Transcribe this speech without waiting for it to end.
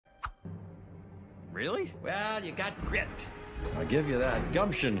Really? Well, you got grit. I'll give you that.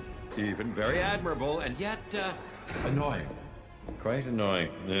 Gumption, even very admirable, and yet, Annoying. quite annoying.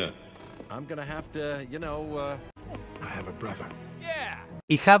 Yeah. I'm gonna have to, I have a brother. Yeah.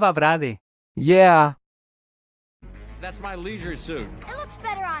 Hija Brade. Yeah. That's my leisure suit. It looks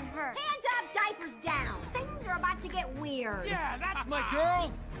better on her. Hands up, diapers down. Things are about to get weird. Yeah, that's my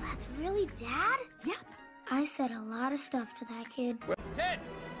girls. That's really Dad? Yep. I said a lot of stuff to that kid. Ted,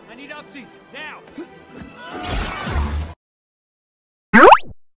 I need upsies now.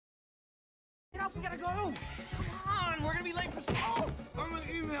 Get up, we gotta go. Come on, we're gonna be late for school. I'm gonna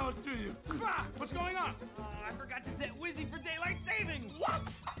email it to you. What's going on? Oh, I forgot to set Wizzy for daylight savings. What?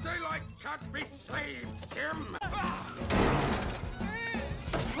 Daylight can't be saved, Tim.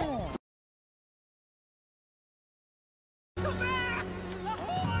 Come back!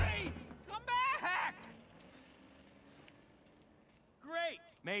 Ahoy! Come back! Great,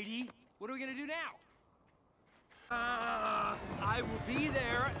 matey. What are we gonna do now? I will be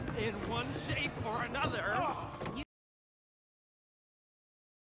there in one shape or another.